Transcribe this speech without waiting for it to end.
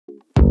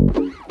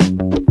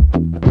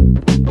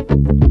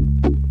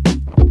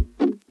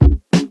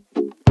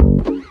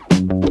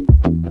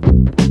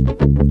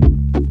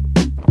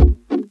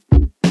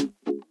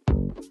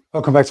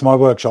Welcome back to my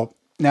workshop.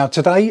 Now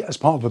today, as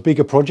part of a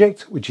bigger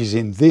project, which is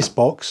in this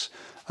box,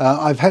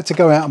 I've had to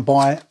go out and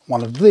buy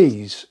one of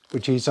these,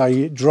 which is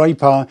a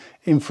Draper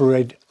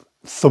infrared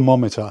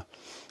thermometer.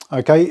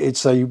 Okay,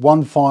 it's a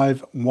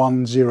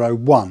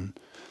 15101.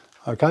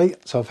 Okay,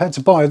 so I've had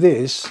to buy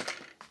this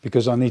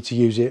because I need to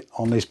use it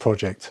on this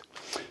project.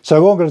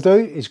 So what I'm going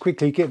to do is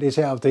quickly get this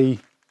out of the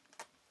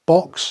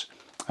box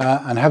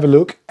and have a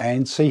look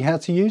and see how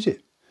to use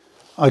it.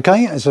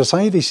 Okay, as I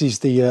say, this is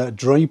the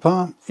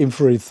Draper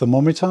infrared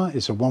thermometer.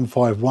 It's a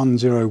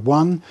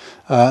 15101.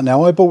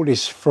 Now I bought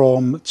this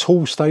from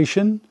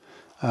Toolstation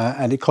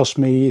and it cost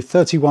me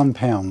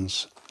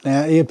 £31.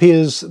 Now it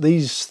appears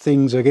these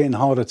things are getting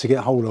harder to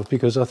get hold of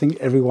because I think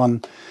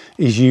everyone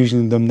is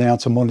using them now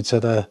to monitor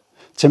the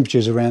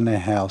temperatures around their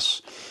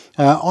house.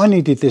 I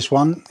needed this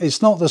one.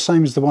 It's not the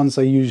same as the ones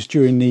they used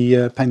during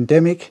the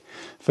pandemic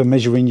for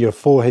measuring your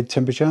forehead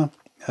temperature.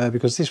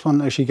 Because this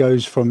one actually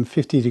goes from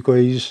 50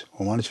 degrees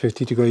or minus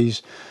 50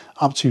 degrees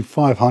up to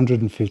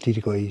 550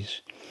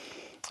 degrees.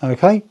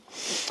 Okay,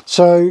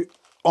 so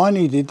I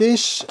needed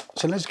this,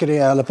 so let's get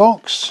it out of the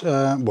box,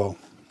 well,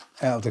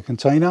 out of the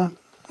container.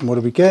 And what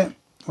do we get?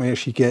 We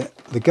actually get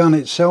the gun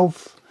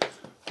itself,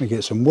 we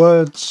get some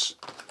words,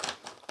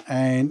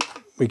 and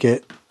we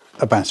get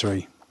a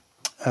battery.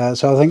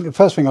 So I think the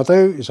first thing I'll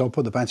do is I'll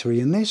put the battery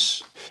in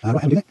this.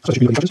 Okay,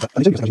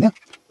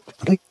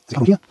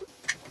 come here.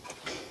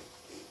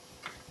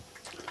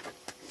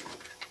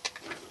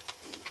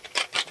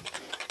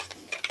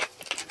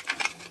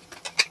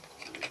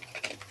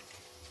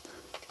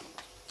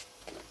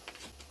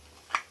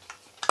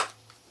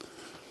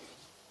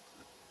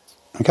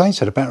 Okay,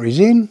 so the battery's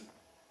in.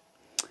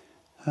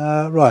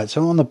 Right,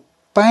 so on the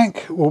back,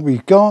 what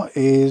we've got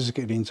is,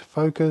 get into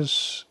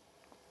focus.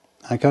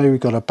 Okay,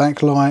 we've got a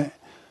backlight.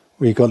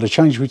 We've got the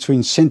change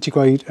between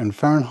centigrade and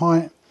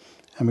Fahrenheit.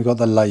 And we've got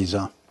the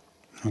laser.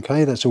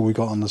 Okay, that's all we've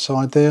got on the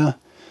side there.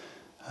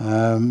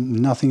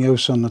 Nothing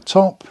else on the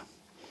top.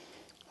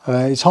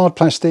 It's hard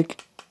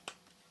plastic.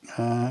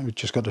 We've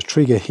just got the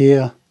trigger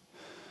here.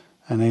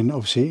 And then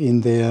obviously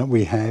in there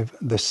we have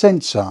the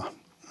sensor.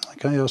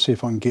 Okay, I'll see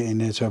if I can get in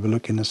there to have a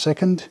look in a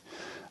second.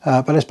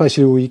 But that's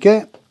basically all you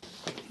get.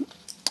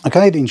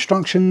 Okay, the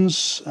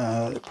instructions,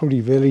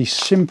 probably very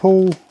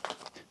simple.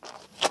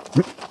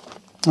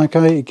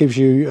 Okay, it gives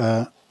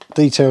you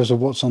details of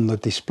what's on the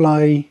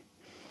display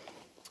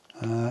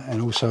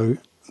and also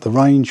the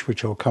range,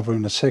 which I'll cover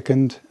in a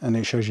second. And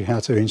it shows you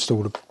how to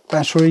install the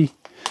battery.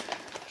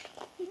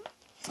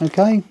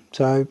 Okay,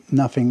 so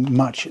nothing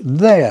much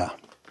there.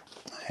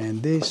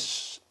 And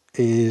this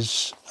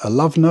is a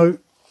love note,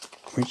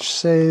 which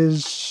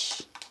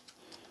says,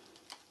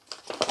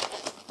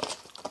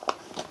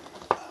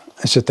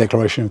 it's a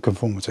declaration of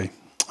conformity.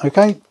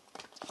 Okay,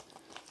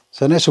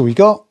 so that's all we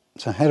got.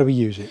 So how do we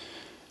use it?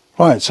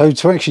 Right, so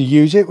to actually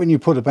use it, when you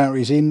put the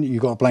batteries in,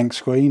 you've got a blank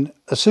screen.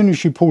 As soon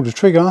as you pull the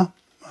trigger,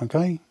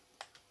 okay,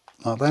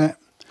 like that,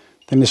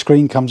 then the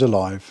screen comes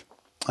alive.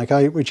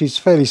 Okay, which is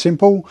fairly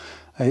simple.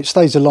 It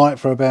stays alight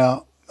for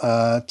about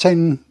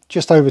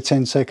just over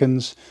 10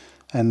 seconds,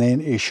 and then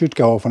it should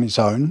go off on its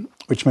own.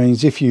 Which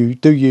means if you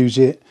do use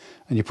it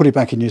and you put it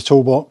back in your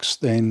toolbox,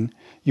 then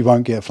you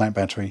won't get a flat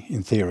battery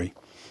in theory.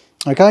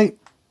 Okay,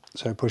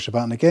 so push the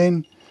button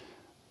again.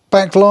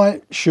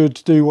 Backlight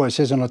should do what it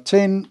says on a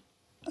tin.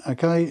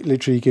 Okay,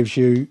 literally gives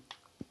you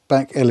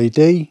back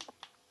LED.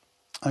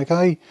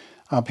 Okay,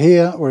 up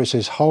here where it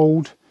says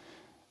hold,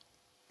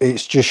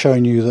 it's just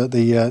showing you that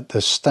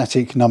the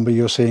static number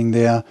you're seeing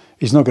there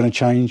is not going to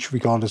change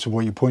regardless of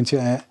what you point it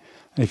at.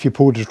 And if you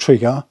pull the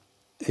trigger,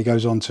 it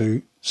goes on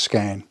to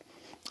scan.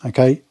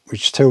 Okay,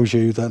 which tells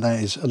you that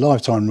that is a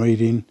lifetime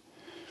reading.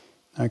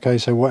 Okay,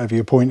 so whatever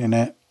you're pointing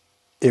at,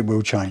 it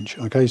will change.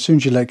 Okay, as soon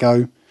as you let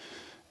go,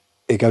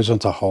 it goes on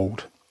to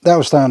hold. That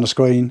will stay on the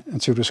screen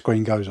until the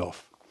screen goes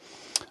off.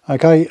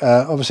 Okay,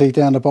 obviously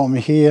down the bottom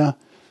here,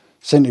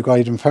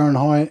 centigrade and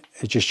Fahrenheit,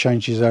 it just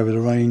changes over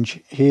the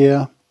range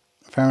here.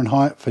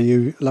 Fahrenheit for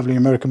you lovely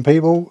American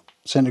people,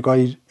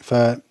 centigrade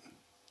for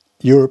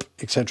Europe,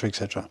 etc,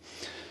 etc.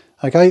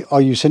 Okay, I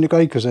use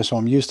centigrade because that's what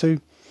I'm used to.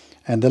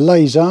 And the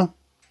laser,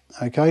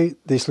 okay,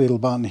 this little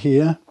button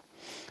here,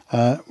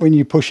 when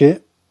you push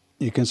it,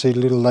 you can see the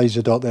little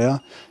laser dot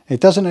there. It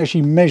doesn't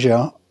actually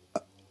measure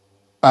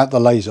at the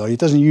laser. It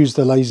doesn't use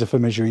the laser for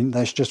measuring.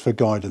 That's just for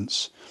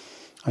guidance.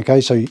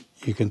 Okay, so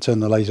you can turn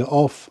the laser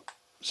off.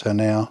 So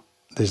now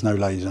there's no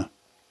laser.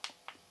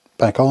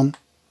 Back on.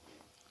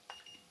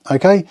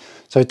 Okay,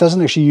 so it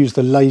doesn't actually use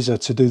the laser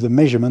to do the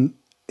measurement.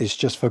 It's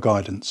just for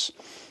guidance.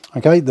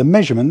 Okay, the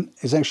measurement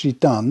is actually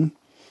done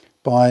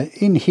by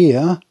in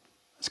here.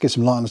 Let's get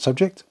some light on the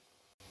subject.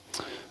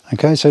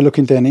 Okay, so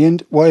looking down the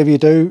end, whatever you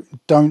do,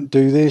 don't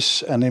do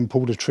this and then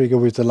pull the trigger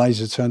with the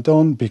laser turned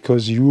on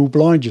because you will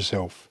blind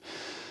yourself.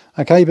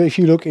 Okay, but if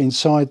you look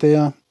inside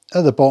there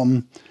at the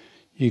bottom,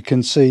 you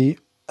can see,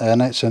 and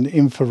that's an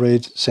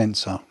infrared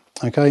sensor.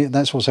 Okay,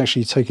 that's what's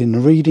actually taking the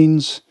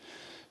readings.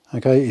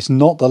 Okay, it's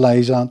not the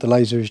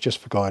laser is just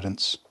for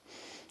guidance.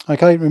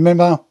 Okay,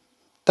 remember,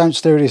 don't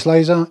stare at this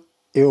laser,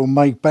 it will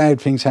make bad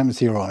things happen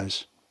to your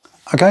eyes.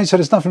 Okay, so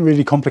there's nothing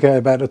really complicated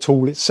about the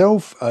tool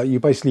itself. You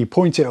basically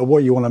point it at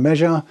what you want to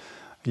measure,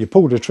 you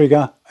pull the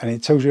trigger and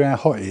it tells you how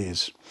hot it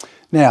is.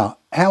 Now,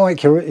 how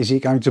accurate is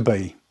it going to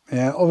be?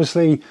 Yeah,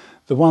 obviously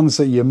the ones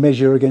that you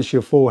measure against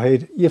your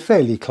forehead, you're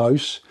fairly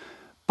close,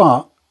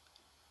 but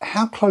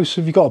how close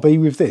have you got to be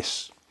with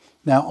this?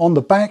 Now on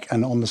the back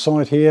and on the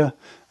side here,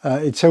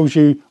 it tells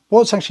you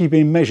what's actually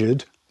being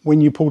measured when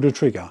you pull the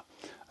trigger.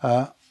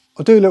 I'll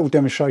do a little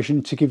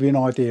demonstration to give you an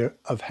idea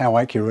of how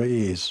accurate it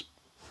is.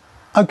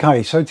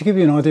 Okay, so to give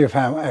you an idea of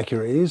how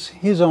accurate it is,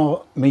 here's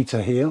our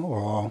meter here,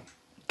 or our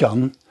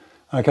gun.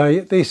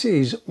 Okay, this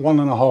is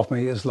 1.5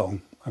 meters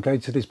long, okay,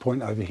 to this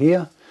point over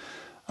here.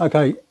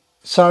 Okay,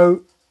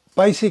 so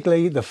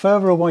basically the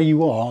further away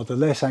you are, the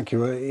less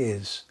accurate it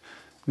is.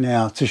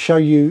 Now, to show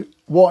you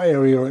what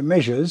area it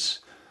measures,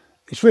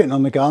 it's written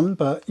on the gun,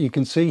 but you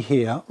can see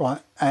here,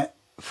 right, at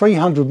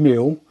 300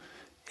 mil,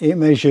 it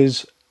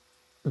measures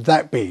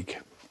that big,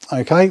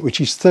 okay, which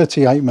is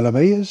 38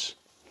 millimeters.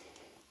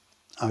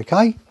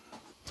 Okay,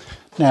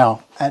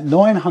 now at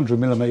 900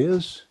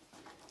 millimeters,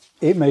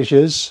 it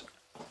measures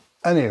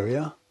an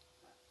area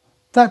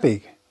that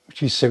big,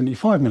 which is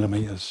 75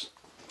 millimeters.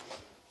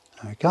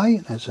 Okay,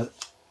 that's at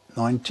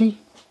 90.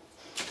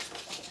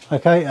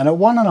 Okay, and at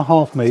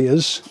 1.5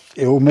 meters,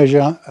 it will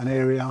measure an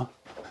area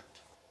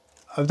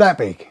of that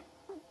big,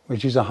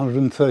 which is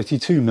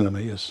 132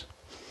 millimeters.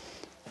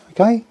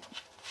 Okay,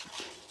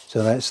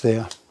 so that's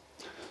there.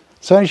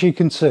 So as you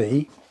can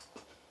see,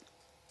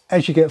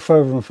 as you get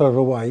further and further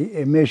away,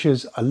 it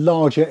measures a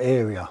larger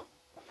area.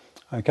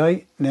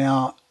 Okay,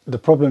 now the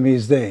problem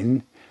is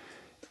then,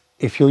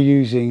 if you're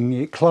using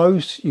it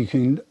close, you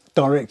can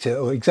direct it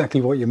or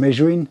exactly what you're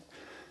measuring,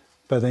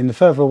 but then the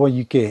further away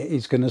you get,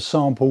 it's going to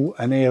sample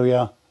an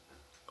area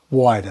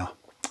wider.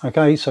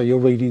 Okay, so your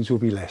readings will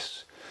be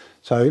less.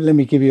 So let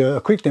me give you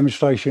a quick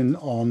demonstration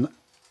on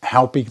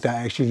how big that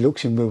actually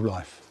looks in real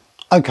life.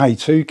 Okay,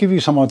 to give you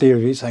some idea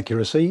of its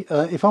accuracy,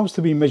 if I was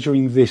to be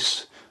measuring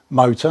this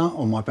motor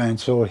on my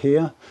bandsaw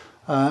here,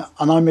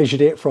 and I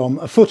measured it from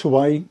a foot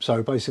away,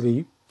 so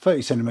basically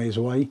 30 centimeters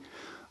away,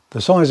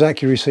 the size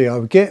accuracy I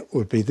would get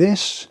would be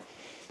this.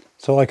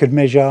 So I could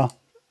measure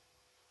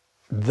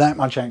that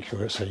much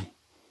accuracy.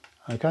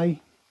 Okay,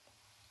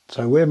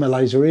 so where my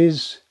laser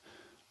is,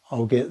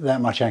 I'll get that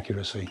much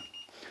accuracy.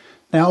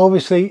 Now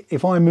obviously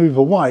if I move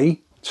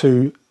away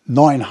to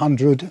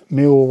 900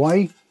 mil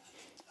away,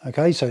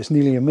 okay, so it's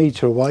nearly a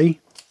meter away,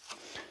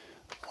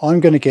 I'm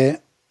going to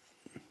get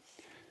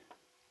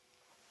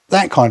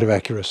that kind of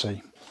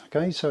accuracy.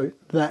 Okay, so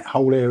that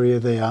whole area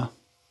there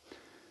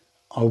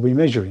I'll be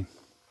measuring.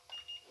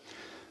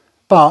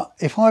 But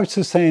if I was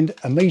to stand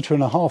 1.5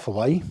 meters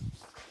away,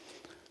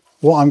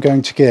 what I'm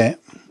going to get,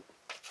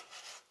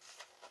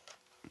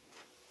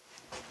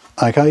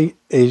 okay,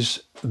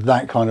 is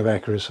that kind of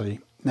accuracy.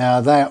 Now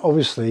that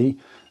obviously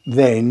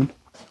then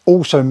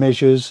also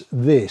measures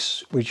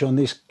this, which in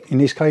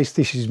this case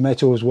this is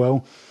metal as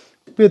well,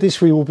 but this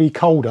will be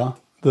colder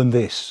than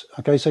this.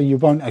 Okay, so you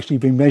won't actually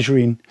be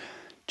measuring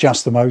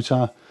just the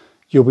motor,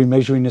 you'll be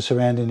measuring the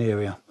surrounding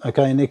area.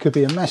 Okay, and there could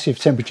be a massive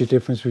temperature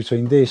difference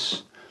between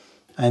this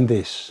and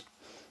this.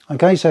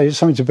 Okay, so it's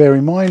something to bear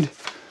in mind.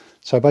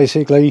 So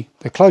basically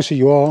the closer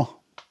you are,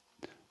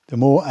 the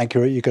more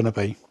accurate you're going to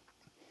be.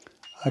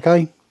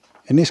 Okay,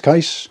 in this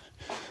case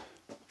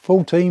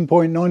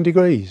 14.9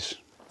 degrees.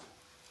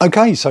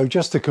 Okay, so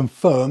just to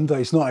confirm that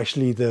it's not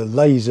actually the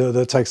laser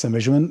that takes the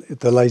measurement,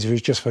 the laser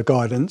is just for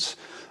guidance.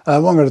 What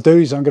I'm going to do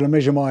is I'm going to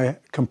measure my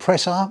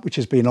compressor, which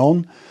has been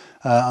on.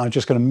 I'm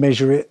just going to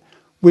measure it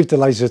with the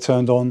laser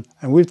turned on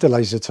and with the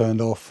laser turned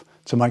off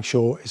to make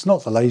sure it's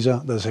not the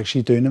laser that's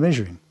actually doing the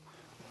measuring.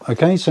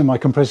 Okay, so my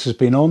compressor's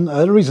been on.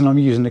 The reason I'm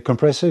using the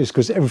compressor is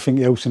because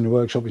everything else in the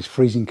workshop is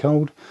freezing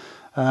cold.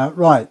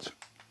 Right,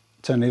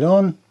 turn it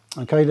on.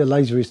 Okay, the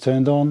laser is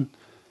turned on.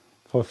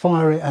 If I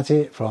fire it at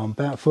it from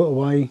about a foot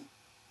away,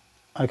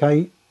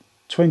 okay,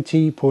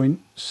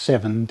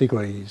 20.7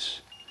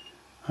 degrees.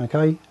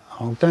 Okay,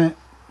 hold that.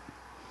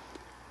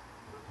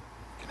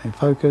 Get in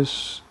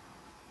focus,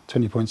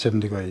 20.7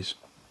 degrees.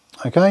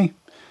 Okay,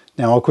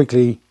 now I'll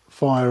quickly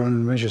fire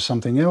and measure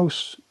something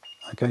else.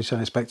 Okay, so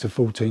it's back to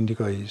 14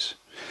 degrees.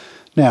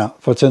 Now,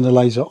 if I turn the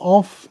laser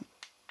off,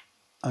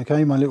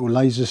 okay, my little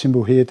laser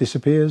symbol here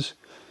disappears.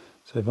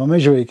 So if I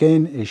measure it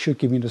again, it should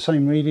give me the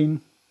same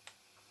reading.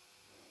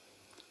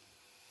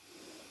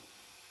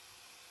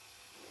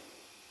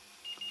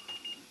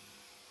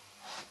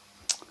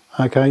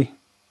 Okay,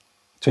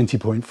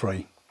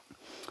 20.3.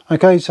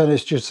 Okay, so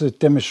let's just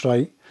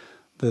demonstrate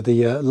that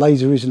the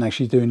laser isn't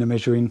actually doing the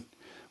measuring.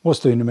 What's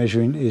doing the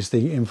measuring is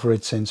the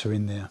infrared sensor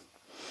in there.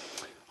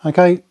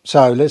 Okay,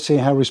 so let's see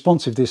how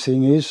responsive this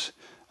thing is.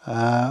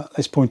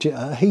 Let's point it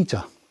at a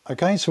heater.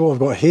 Okay, so what I've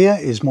got here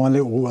is my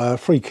little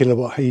 3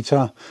 kilowatt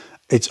heater.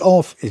 It's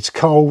off, it's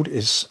cold,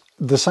 it's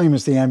the same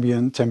as the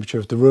ambient temperature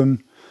of the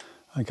room.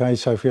 Okay,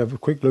 so if you have a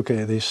quick look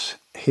at this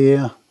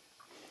here,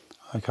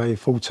 okay,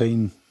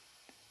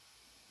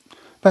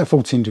 about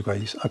 14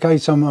 degrees. Okay,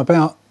 so I'm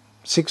about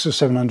 600 or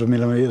 700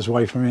 millimeters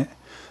away from it,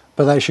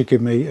 but that should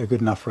give me a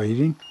good enough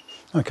reading.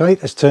 Okay,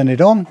 let's turn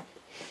it on.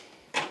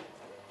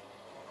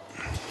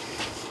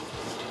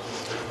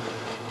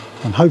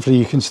 And hopefully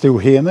you can still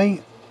hear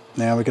me.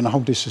 Now we're going to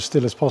hold this as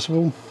still as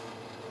possible.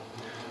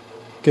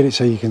 Get it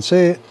so you can see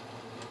it.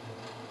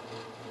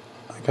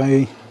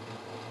 Okay.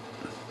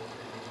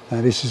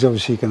 Now this is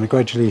obviously going to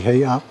gradually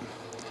heat up.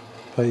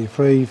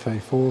 33,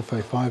 34,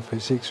 35,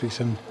 36,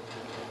 37.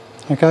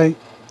 Okay.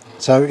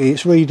 So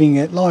it's reading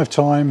at live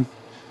time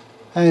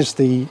as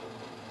the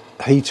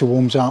heater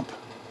warms up.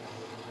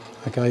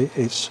 Okay.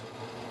 It's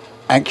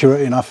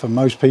accurate enough for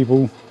most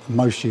people,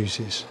 most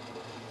uses.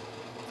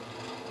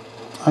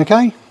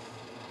 Okay.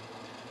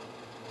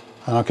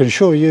 And I can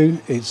assure you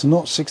it's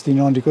not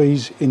 69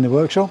 degrees in the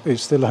workshop,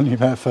 it's still only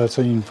about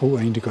 13,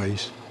 14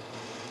 degrees.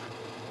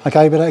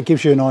 Okay, but that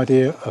gives you an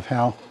idea of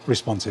how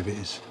responsive it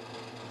is.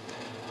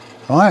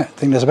 Right, I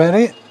think that's about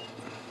it.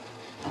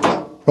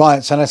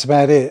 Right, so that's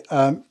about it.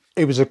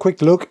 It was a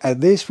quick look at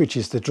this, which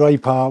is the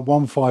Draper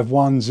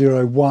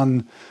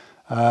 15101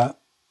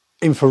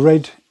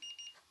 infrared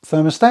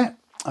thermostat.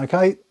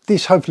 Okay,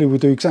 this hopefully will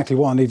do exactly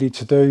what I need it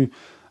to do.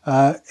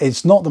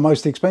 It's not the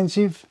most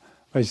expensive,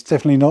 but it's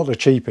definitely not the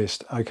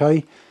cheapest.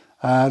 Okay,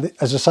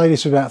 as I say,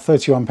 this was about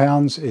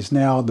 £31. It's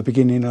now the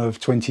beginning of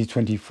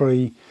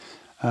 2023.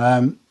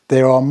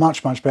 There are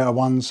much better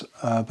ones,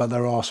 but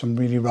there are some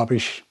really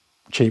rubbish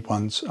cheap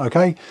ones.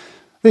 Okay,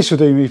 this will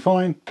do me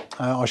fine.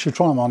 I should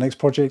try my next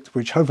project,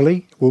 which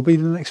hopefully will be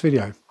the next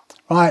video.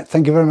 Right,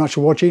 thank you very much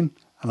for watching,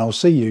 and I'll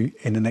see you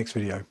in the next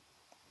video.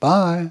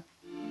 Bye.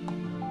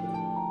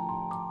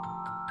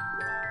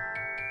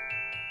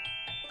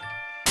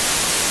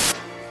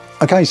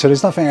 Okay, so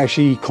there's nothing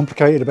actually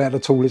complicated about the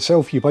tool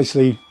itself. You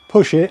basically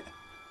push it,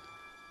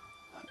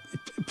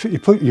 you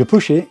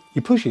push it,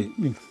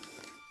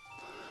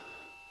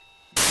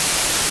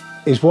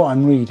 is what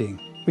I'm reading,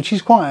 which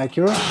is quite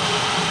accurate.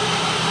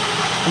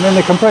 And then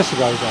the compressor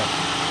goes off.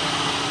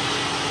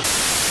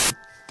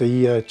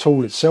 The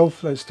tool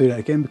itself, let's do that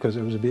again because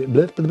it was a bit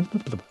blip.